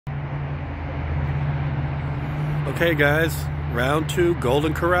Okay guys, round 2,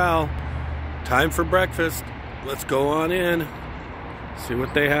 Golden Corral. Time for breakfast. Let's go on in, see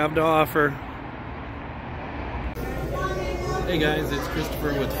what they have to offer. Hey guys, it's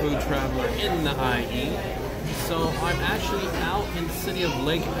Christopher with Food Traveler in the IE. So I'm actually out in the city of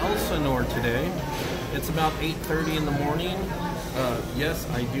Lake Elsinore today. It's about 8:30 in the morning. Yes,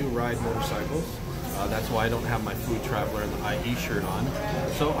 I do ride motorcycles. That's why I don't have my Food Traveler in the IE shirt on.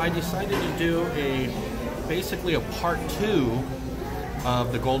 So I decided to do basically a part 2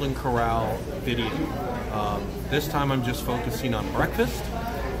 of the Golden Corral video. This time I'm just focusing on breakfast.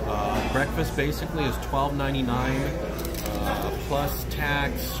 Breakfast basically is $12.99 plus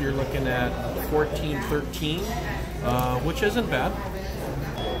tax. You're looking at $14.13, which isn't bad.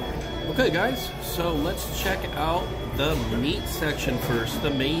 Okay guys, so let's check out the meat section first, the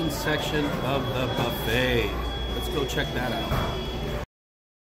main section of the buffet. Let's go check that out.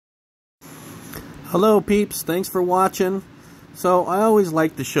 Hello peeps, thanks for watching. So I always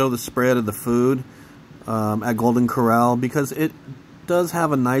like to show the spread of the food at Golden Corral because it does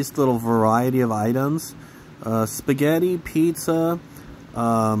have a nice little variety of items. Spaghetti, pizza,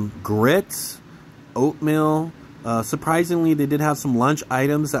 grits, oatmeal. Surprisingly, they did have some lunch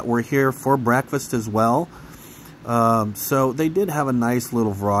items that were here for breakfast as well. So they did have a nice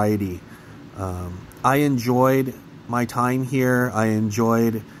little variety. I enjoyed my time here. I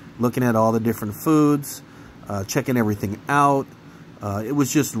enjoyed looking at all the different foods, checking everything out. It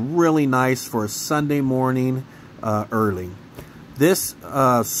was just really nice for a Sunday morning early. This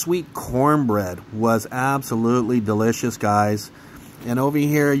sweet cornbread was absolutely delicious, guys. And over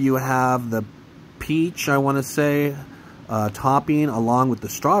here you have the peach, I want to say, topping along with the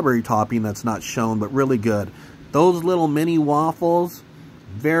strawberry topping that's not shown, but really good. Those little mini waffles,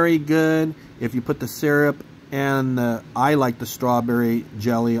 very good if you put the syrup and I like the strawberry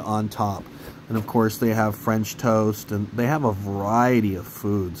jelly on top. And of course they have French toast, and they have a variety of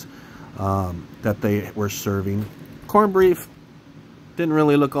foods that they were serving. Corned beef didn't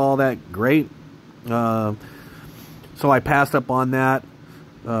really look all that great, so I passed up on that.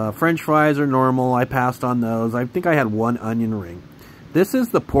 French fries are normal. I passed on those. I think I had one onion ring. This is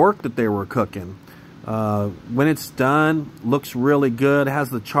the pork that they were cooking. When it's done, looks really good. It has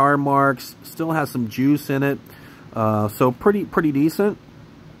the char marks, still has some juice in it, so pretty decent.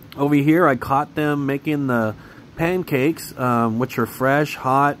 Over here I caught them making the pancakes, which are fresh,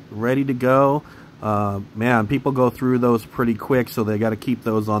 hot, ready to go. Man, people go through those pretty quick, so they got to keep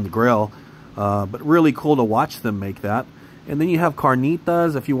those on the grill, but really cool to watch them make that. And then you have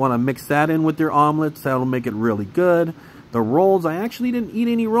carnitas. If you want to mix that in with your omelets, that'll make it really good. The rolls, I actually didn't eat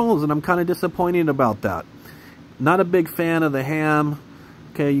any rolls, and I'm kind of disappointed about that. Not a big fan of the ham.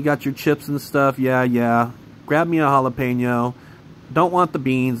 Okay, you got your chips and stuff. Yeah. Grab me a jalapeno. Don't want the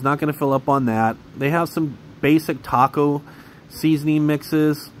beans. Not going to fill up on that. They have some basic taco seasoning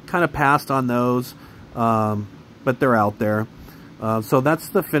mixes. Kind of passed on those, but they're out there. So that's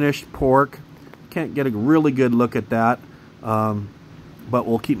the finished pork. Can't get a really good look at that, but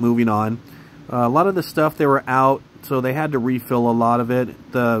we'll keep moving on. A lot of the stuff, they were out, so they had to refill a lot of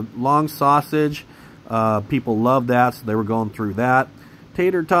it. The long sausage, people love that, so they were going through that.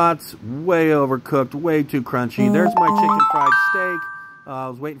 Tater tots, way overcooked, way too crunchy. There's my chicken fried steak. I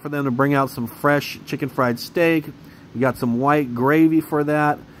was waiting for them to bring out some fresh chicken fried steak. We got some white gravy for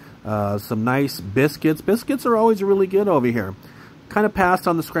that. Some nice biscuits. Biscuits are always really good over here. Kind of passed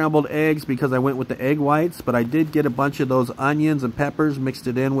on the scrambled eggs because I went with the egg whites, but I did get a bunch of those onions and peppers, mixed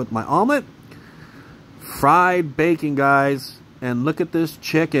it in with my omelet. Fried bacon, guys, and look at this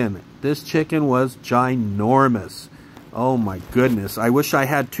chicken. This chicken was ginormous. Oh my goodness, I wish I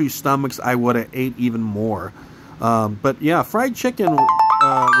had 2 stomachs. I would have ate even more. But yeah, fried chicken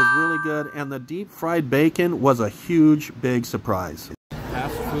was really good, and the deep fried bacon was a huge big surprise.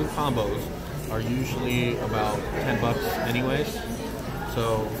 Fast food combos are usually about 10 bucks anyways.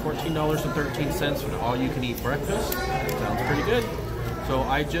 So $14.13 for the all-you-can-eat breakfast. Sounds pretty good. So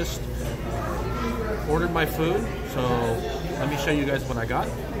I just ordered my food, so let me show you guys what I got.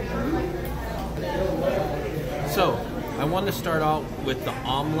 So I want to start out with the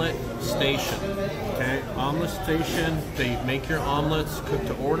omelet station. Okay, omelet station, they make your omelets cooked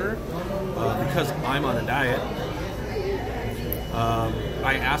to order. Because I'm on a diet,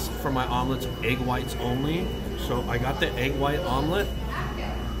 I asked for my omelets egg whites only, so I got the egg white omelet,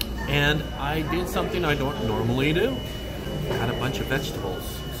 and I did something I don't normally do. I had a bunch of vegetables.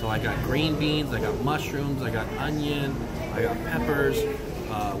 So I got green beans, I got mushrooms, I got onion, I got peppers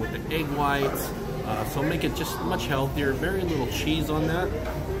with the egg whites, so make it just much healthier. Very little cheese on that.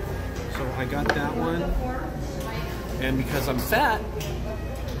 So I got that one, and because I'm fat,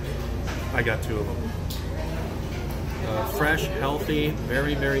 I got 2 of them. Fresh, healthy,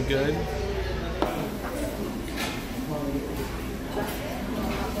 very, very good.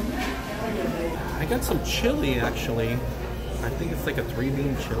 I got some chili actually. I think it's like a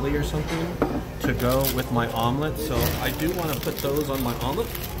 3-bean chili or something to go with my omelet. So I do want to put those on my omelet.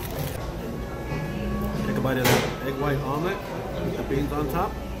 Take a bite of that egg white omelet with the beans on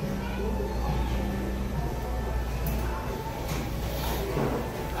top.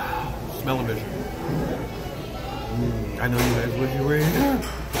 Smell-o-vision. I know you guys wish you were here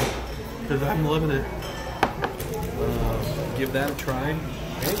because I'm loving it. Give that a try.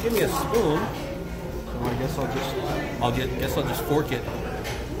 They didn't give me a spoon, so I guess I'll just fork it.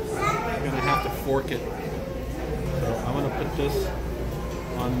 I'm gonna have to fork it. So I'm gonna put this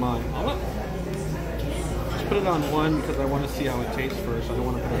on my omelet. Just put it on one because I want to see how it tastes first. I don't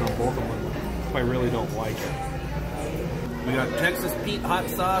want to put it on both of them if I really don't like it. We got Texas Pete hot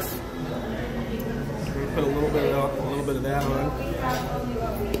sauce. Put a little bit of that on.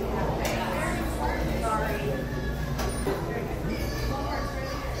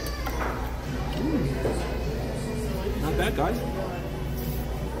 Not bad, guys.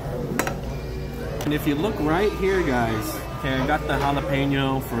 And if you look right here, guys, okay, I got the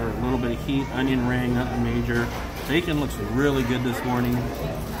jalapeno for a little bit of heat, onion ring, nothing major. Bacon looks really good this morning.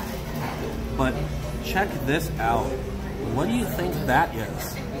 But check this out. What do you think that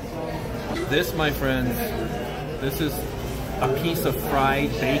is? This, my friends, this is a piece of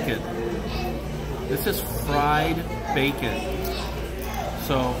fried bacon. This is fried bacon.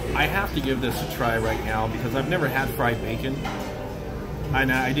 So I have to give this a try right now because I've never had fried bacon.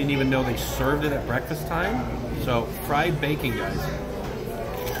 And I didn't even know they served it at breakfast time. So fried bacon, guys.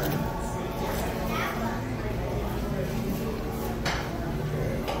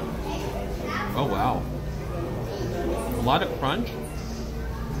 Oh, wow. A lot of crunch.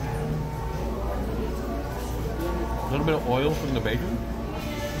 A little bit of oil from the bacon.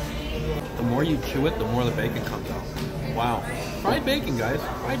 The more you chew it, the more the bacon comes out. Wow. Fried bacon, guys.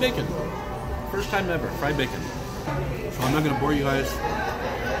 Fried bacon. First time ever. Fried bacon. So I'm not going to bore you guys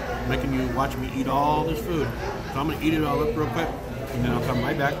making you watch me eat all this food. So I'm going to eat it all up real quick. And then I'll come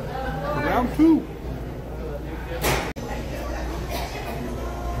right back for round 2.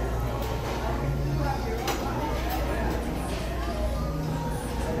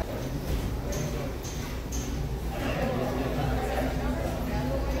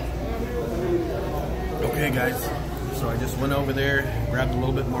 Okay guys, so I just went over there, grabbed a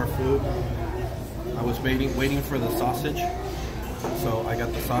little bit more food. I was waiting for the sausage, so I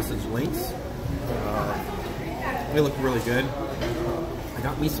got the sausage links. They look really good. I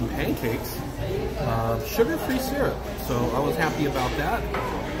got me some pancakes, sugar-free syrup, so I was happy about that.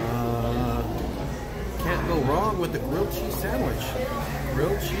 Can't go wrong with the grilled cheese sandwich.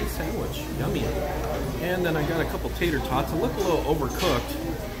 Grilled cheese sandwich, yummy. And then I got a couple tater tots. They look a little overcooked.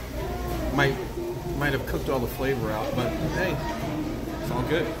 Might have cooked all the flavor out, but hey, it's all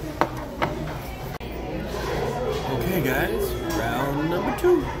good. Okay guys, round number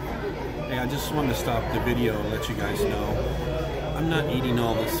 2. Hey, I just wanted to stop the video and let you guys know I'm not eating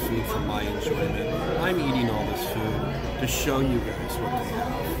all this food for my enjoyment. I'm eating all this food to show you guys what they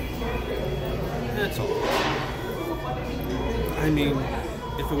have. That's all. I mean,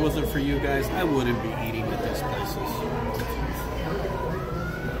 if it wasn't for you guys, I wouldn't be eating at these places.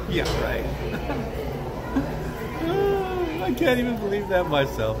 Yeah, right. I can't even believe that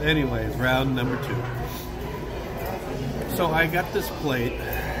myself. Anyways, round number 2. So I got this plate.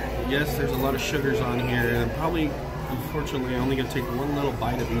 Yes, there's a lot of sugars on here, and I'm probably, unfortunately, only going to take one little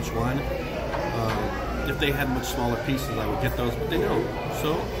bite of each one. If they had much smaller pieces, I would get those, but they don't.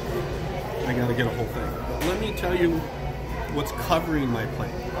 So I got to get a whole thing. But let me tell you what's covering my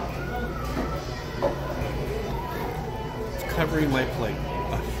plate. It's covering my plate.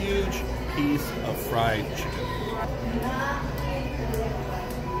 A huge piece of fried chicken.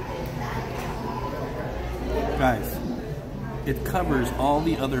 Guys, it covers all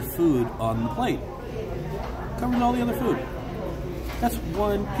the other food on the plate. Covers all the other food. That's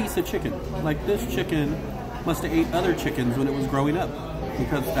one piece of chicken. Like, this chicken must have ate other chickens when it was growing up,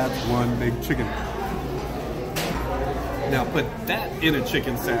 because that's one big chicken. Now put that in a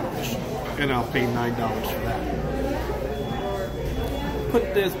chicken sandwich, and I'll pay $9 for that.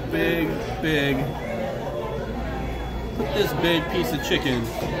 Put this big piece of chicken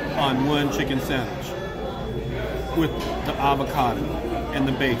on one chicken sandwich with the avocado and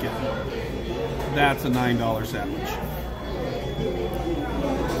the bacon. That's a $9 sandwich.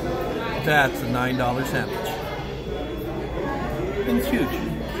 That's a $9 sandwich. And it's huge.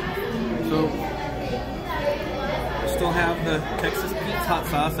 So, still have the Texas Pete's hot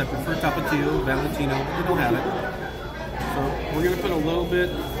sauce. I prefer Tapatio, Valentino, but they don't have it. So we're gonna put a little bit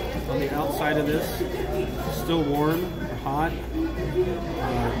on the outside of this. It's still warm, hot.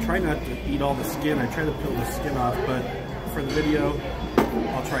 Try not to eat all the skin. I try to peel the skin off, but for the video,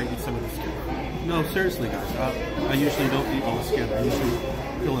 I'll try and eat some of the skin. No, seriously, guys. I usually don't eat all the skin. I usually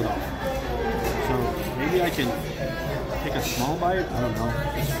peel it off. So maybe I can take a small bite. I don't know.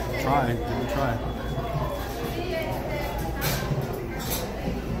 Just try. Give it a try.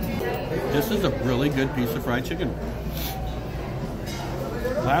 This is a really good piece of fried chicken.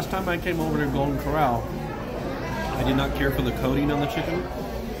 Last time I came over to Golden Corral, I did not care for the coating on the chicken.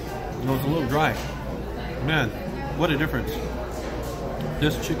 It was a little dry. Man, what a difference.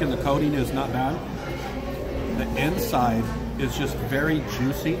 This chicken, the coating is not bad. The inside is just very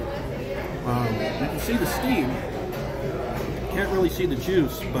juicy. You can see the steam. Can't really see the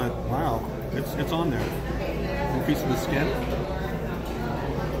juice, but wow, it's on there. A piece of the skin.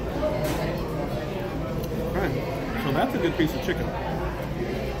 Okay, so that's a good piece of chicken.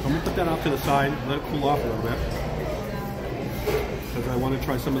 I'm gonna put that off to the side, let it cool off a little bit, because I want to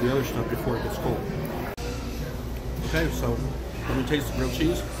try some of the other stuff before it gets cold. Okay, so let me taste the grilled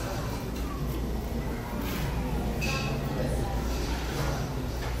cheese.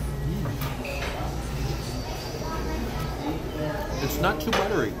 It's not too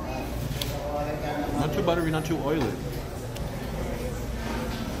buttery. Not too buttery, not too oily.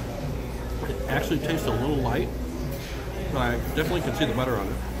 It actually tastes a little light, but I definitely can see the butter on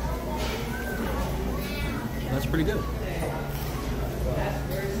it. That's pretty good.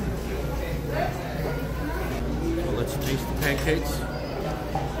 So let's taste the pancakes.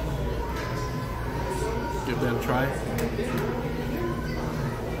 Give that a try.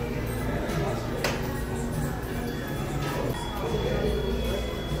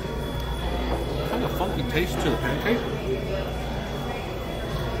 Kind of funky taste to the pancake.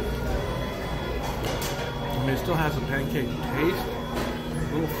 I mean, it still has a pancake taste.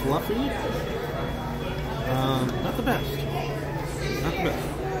 A little fluffy. Not the best. Not the best.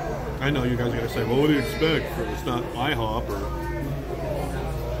 I know you guys are going to say, well, what do you expect? It's not IHOP or...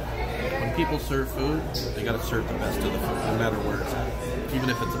 When people serve food, they got to serve the best of the food, no matter where it's at. Even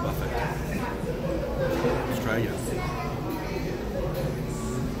if it's a buffet. Let's try again.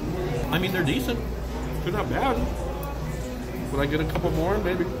 I mean, they're decent. They're not bad. Would I get a couple more?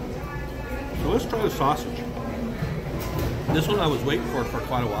 Maybe. So let's try the sausage. This one I was waiting for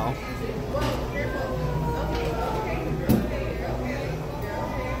quite a while.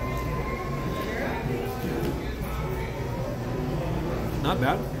 Not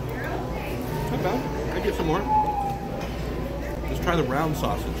bad. Not bad. I'd get some more. Let's try the round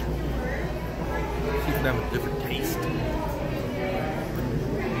sausage. See if it have a different taste.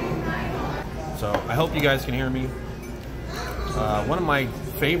 So I hope you guys can hear me. One of my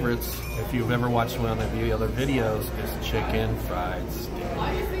favorites, if you've ever watched one of the other videos, is chicken fried steak.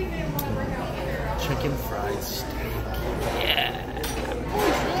 Chicken fried steak. Yeah.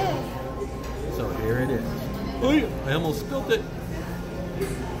 So here it is. Oh, I almost spilled it.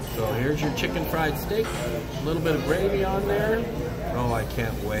 So here's your chicken fried steak. A little bit of gravy on there. Oh, I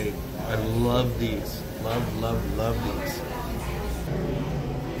can't wait. I love these. Love, love, love these.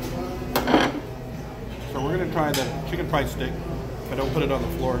 So we're going to try the chicken fried steak. I don't put it on the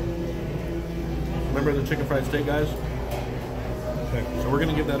floor. Remember the chicken fried steak, guys? Okay, so we're going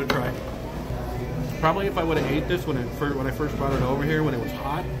to give that a try. Probably if I would have ate this when I first brought it over here when it was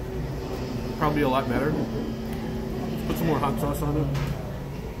hot, probably a lot better. Let's put some more hot sauce on it.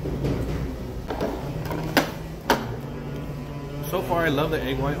 So far, I love the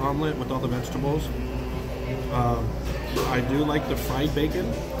egg white omelet with all the vegetables. I do like the fried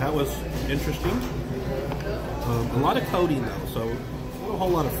bacon. That was interesting. A lot of coating though, so not a whole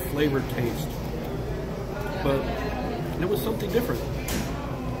lot of flavor taste. But it was something different.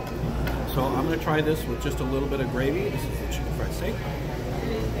 So I'm going to try this with just a little bit of gravy. This is the chicken fried steak.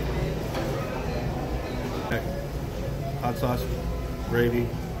 Okay. Hot sauce, gravy,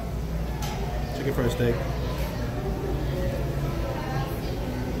 chicken fried steak.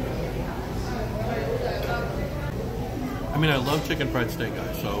 I mean, I love chicken fried steak,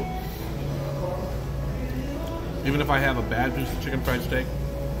 guys, so even if I have a bad piece of chicken fried steak,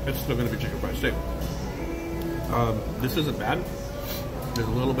 it's still going to be chicken fried steak. This isn't bad. There's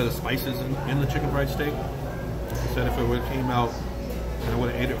a little bit of spices in the chicken fried steak. I said if it would have came out and I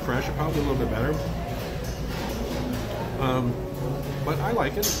would have ate it fresh, it probably a little bit better. But I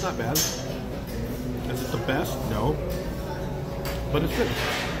like it. It's not bad. Is it the best? No. But it's good.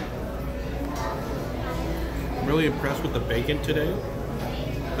 I'm really impressed with the bacon today.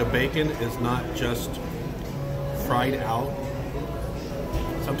 The bacon is not just fried out.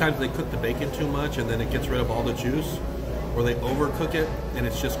 Sometimes they cook the bacon too much and then it gets rid of all the juice. or they overcook it and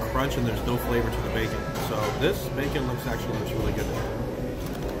it's just crunch and there's no flavor to the bacon. So this bacon looks really good.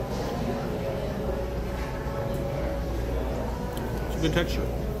 It's a good texture.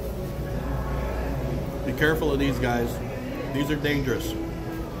 Be careful of these guys. These are dangerous.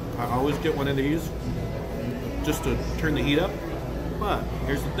 I always get one of these just to turn the heat up. But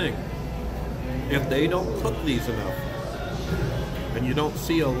here's the thing. If they don't cook these enough, and you don't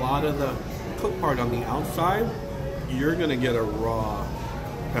see a lot of the cook part on the outside, you're gonna get a raw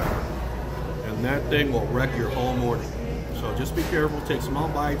pepper. And that thing will wreck your whole morning. So just be careful, take small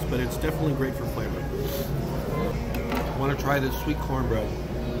bites, but it's definitely great for flavor. I wanna try this sweet cornbread.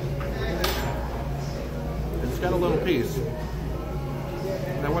 It's got a little piece.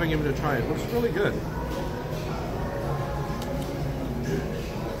 And I wanna give it a try. It looks really good.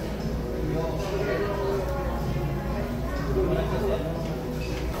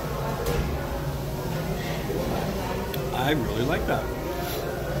 I really like that.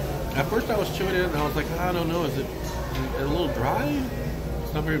 At first I was chewing it and I was like, I don't know, is it a little dry?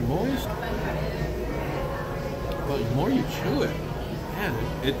 It's not very moist. But the more you chew it, man,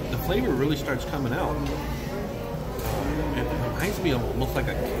 the flavor really starts coming out. It reminds me of almost like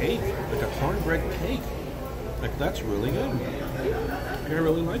a cake, like a cornbread cake. Like, that's really good. I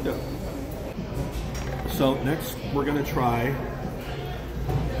really like that. So next we're gonna try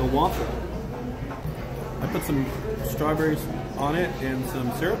the waffle. I put some strawberries on it and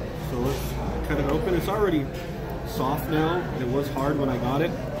some syrup. So let's cut it open. It's already soft now. It was hard when I got it.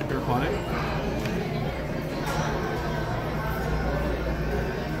 Here upon it.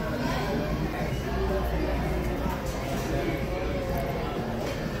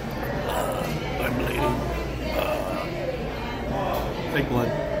 I'm bleeding. Fake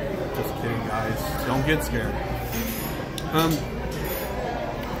blood. Just kidding, guys. Don't get scared.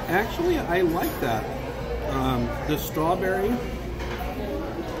 Actually, I like that. The strawberry,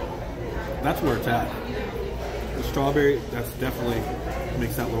 that's where it's at. The strawberry, that's definitely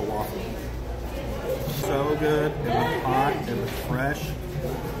makes that little waffle. So good, it was hot, it was fresh,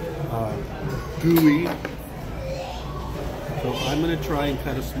 gooey. So I'm gonna try and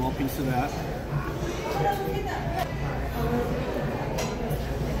cut a small piece of that.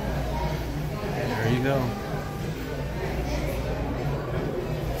 There you go.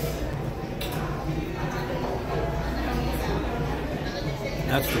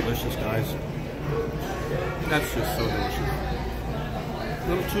 That's delicious, guys. That's just so delicious. A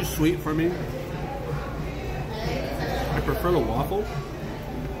little too sweet for me. I prefer the waffle.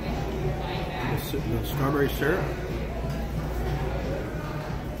 The strawberry syrup.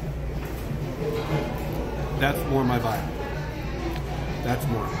 That's more my vibe. That's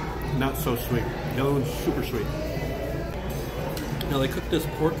more. Not so sweet. The other one's super sweet. Now they cook this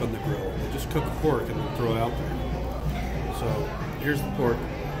pork on the grill. They just cook pork and then throw it out there. So here's the pork.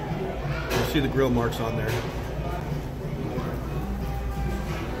 You'll see the grill marks on there.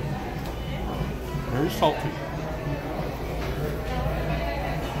 Very salty.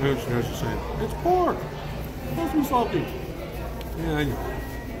 There's the same. It's pork. It's supposed to be salty. Yeah, I know.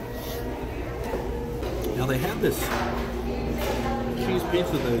 Now they have this cheese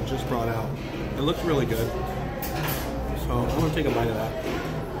pizza that they just brought out. It looks really good. So I'm gonna take a bite of that.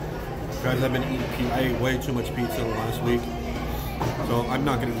 Guys, I've been eating pizza. I ate way too much pizza the last week. So I'm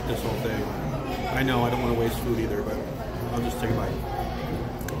not gonna eat this whole thing. I know I don't want to waste food either, but I'll just take a bite.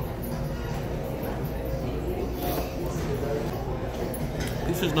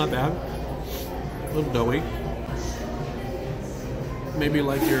 Pizza's not bad. A little doughy. Maybe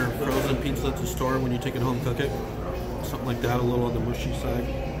like your frozen pizza at the store when you take it home, cook it. Something like that, a little on the mushy side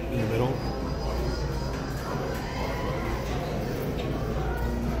in the middle.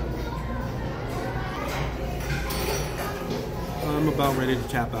 I'm about ready to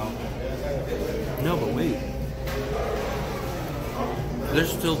tap out. No, but wait.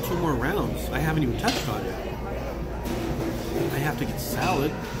 There's still 2 more rounds I haven't even touched on yet. I have to get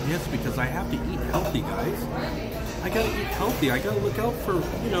salad. Yes, because I have to eat healthy, guys. I gotta eat healthy. I gotta look out for,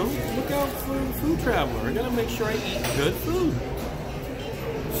 look out for the food traveler. I gotta make sure I eat good food.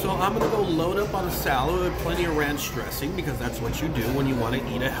 So I'm gonna go load up on a salad with plenty of ranch dressing, because that's what you do when you want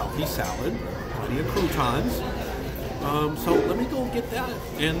to eat a healthy salad. Plenty of croutons. So let me go get that,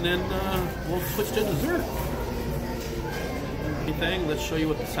 and then we'll switch to dessert. Let's show you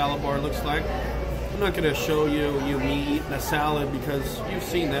what the salad bar looks like. I'm not going to show you me eating a salad, because you've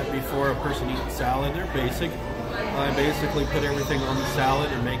seen that before, a person eating salad. They're basic. I basically put everything on the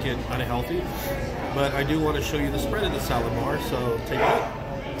salad and make it unhealthy. But I do want to show you the spread of the salad bar, so take a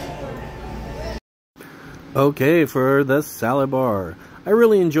look. Okay, for the salad bar. I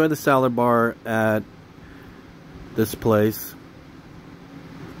really enjoy the salad bar at this place,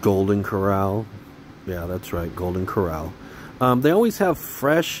 Golden Corral. Yeah, that's right, Golden Corral. They always have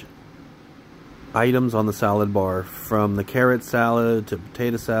fresh items on the salad bar, from the carrot salad to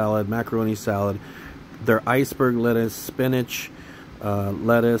potato salad, macaroni salad, their iceberg lettuce, spinach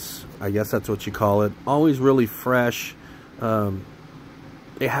lettuce, I guess that's what you call it. Always really fresh.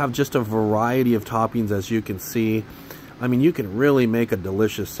 They have just a variety of toppings, as you can see. I mean, you can really make a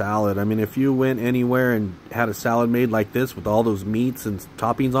delicious salad. I mean, if you went anywhere and had a salad made like this with all those meats and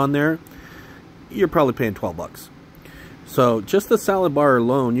toppings on there, you're probably paying 12 bucks. So just the salad bar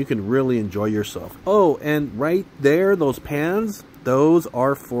alone, you can really enjoy yourself. Oh, and right there, those pans, those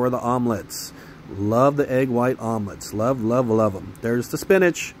are for the omelets. Love the egg white omelets. Love, love, love them. There's the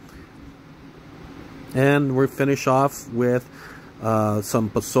spinach. And we'll finish off with some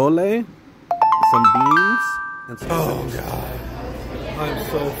pozole, some beans, and some Oh God, I'm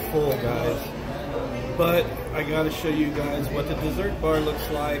so full, guys. But I gotta show you guys what the dessert bar looks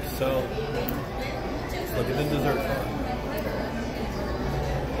like. So look at the dessert bar.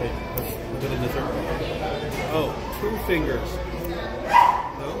 Hey, look at the dessert bar. Oh, 2 fingers.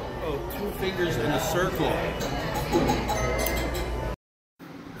 No? Oh, 2 fingers in a circle.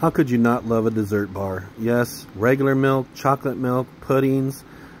 How could you not love a dessert bar? Yes, regular milk, chocolate milk, puddings,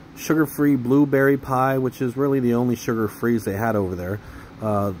 sugar-free blueberry pie, which is really the only sugar-frees they had over there.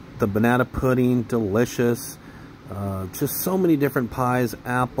 The banana pudding, delicious. Just so many different pies,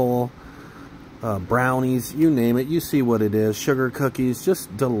 apple, brownies, you name it. You see what it is. Sugar cookies,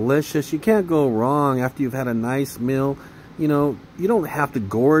 just delicious. You can't go wrong after you've had a nice meal. You know, you don't have to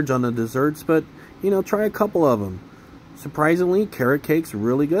gorge on the desserts, but, you know, try a couple of them. Surprisingly, carrot cake's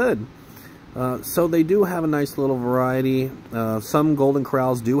really good. So they do have a nice little variety. Some Golden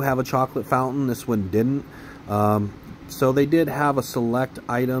Corrals do have a chocolate fountain. This one didn't. So they did have a select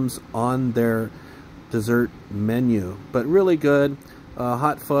items on their dessert menu, but really good.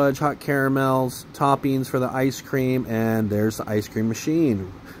 Hot fudge, hot caramels, toppings for the ice cream, and there's the ice cream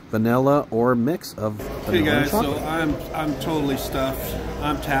machine. Vanilla or mix of vanilla. Hey guys, and chocolate. so I'm totally stuffed.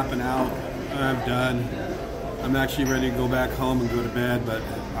 I'm tapping out. I'm done. I'm actually ready to go back home and go to bed, but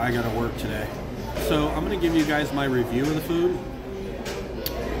I gotta work today. So I'm gonna give you guys my review of the food.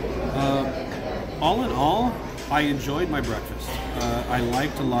 All in all, I enjoyed my breakfast. I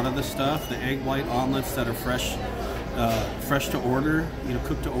liked a lot of the stuff. The egg white omelets that are fresh to order, you know,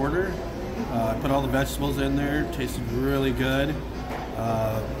 cooked to order. I put all the vegetables in there. Tasted really good.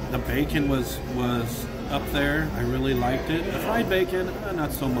 The bacon was up there. I really liked it. The fried bacon,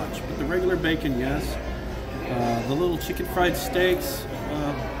 not so much, but the regular bacon, yes. The little chicken fried steaks,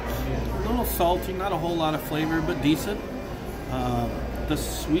 a little salty, not a whole lot of flavor, but decent. The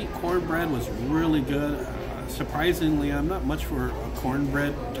sweet cornbread was really good. Surprisingly, I'm not much for a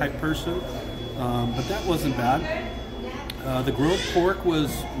cornbread type person, but that wasn't bad. The grilled pork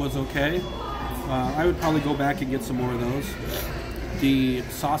was okay. I would probably go back and get some more of those. The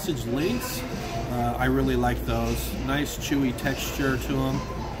sausage links, I really like those. Nice chewy texture to them.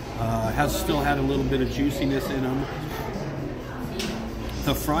 Still had a little bit of juiciness in them.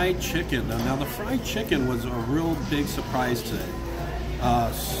 The fried chicken, now the fried chicken was a real big surprise today.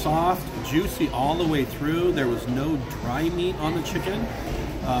 Soft, juicy all the way through. There was no dry meat on the chicken.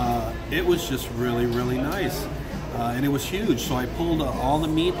 It was just really, really nice. And it was huge, so I pulled all the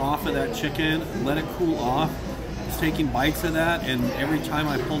meat off of that chicken, let it cool off. I was taking bites of that, and every time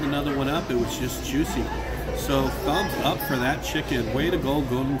I pulled another one up, it was just juicy. So thumbs up for that chicken. Way to go,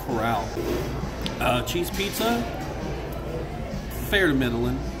 Golden Corral. Cheese pizza, fair to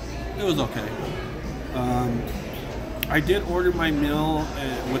middling. It was okay. I did order my meal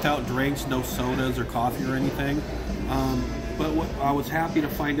without drinks, no sodas or coffee or anything. But I was happy to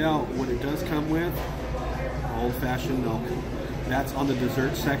find out what it does come with. Old-fashioned milk. That's on the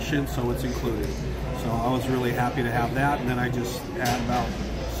dessert section, so it's included. So I was really happy to have that, and then I just had about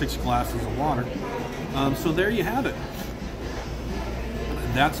 6 glasses of water. So there you have it.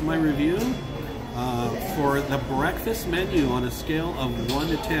 That's my review for the breakfast menu on a scale of 1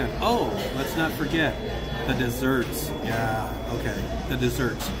 to 10. Oh, let's not forget the desserts. Yeah, okay, the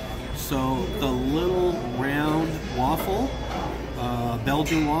desserts. So the little round waffle,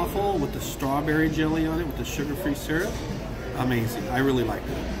 Belgian waffle with the strawberry jelly on it with the sugar-free syrup, amazing. I really liked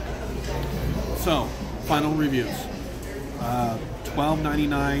it. So, final reviews.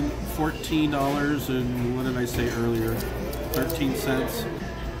 $12.99, $14, and what did I say earlier? 13 cents.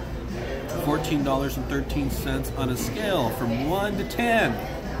 $14.13 on a scale from 1 to 10.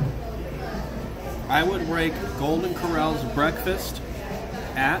 I would rank Golden Corral's breakfast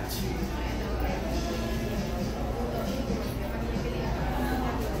at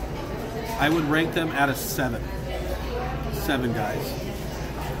I would rank them at a 7. 7, guys.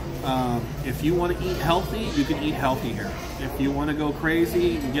 If you want to eat healthy, you can eat healthy here. If you want to go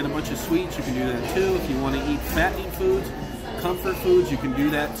crazy and get a bunch of sweets, you can do that too. If you want to eat fattening foods, comfort foods, you can do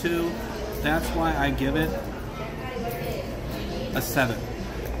that too. That's why I give it a 7.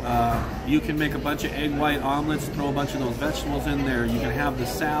 You can make a bunch of egg white omelets, throw a bunch of those vegetables in there. You can have the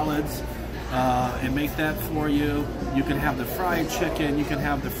salads and make that for you. You can have the fried chicken. You can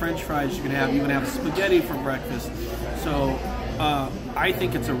have the French fries. You can even have spaghetti for breakfast. So I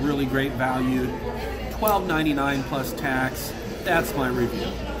think it's a really great value. $12.99 plus tax. That's my review.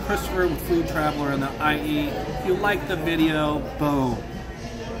 Christopher with Food Traveler in the IE. If you like the video, boom,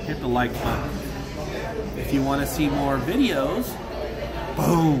 hit the like button. If you want to see more videos,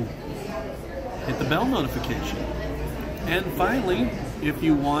 boom, hit the bell notification. And finally, if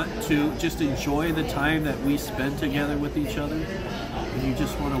you want to just enjoy the time that we spend together with each other, and you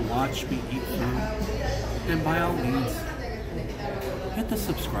just want to watch me eat food, then by all means, hit the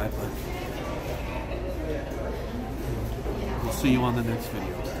subscribe button. We'll see you on the next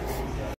video.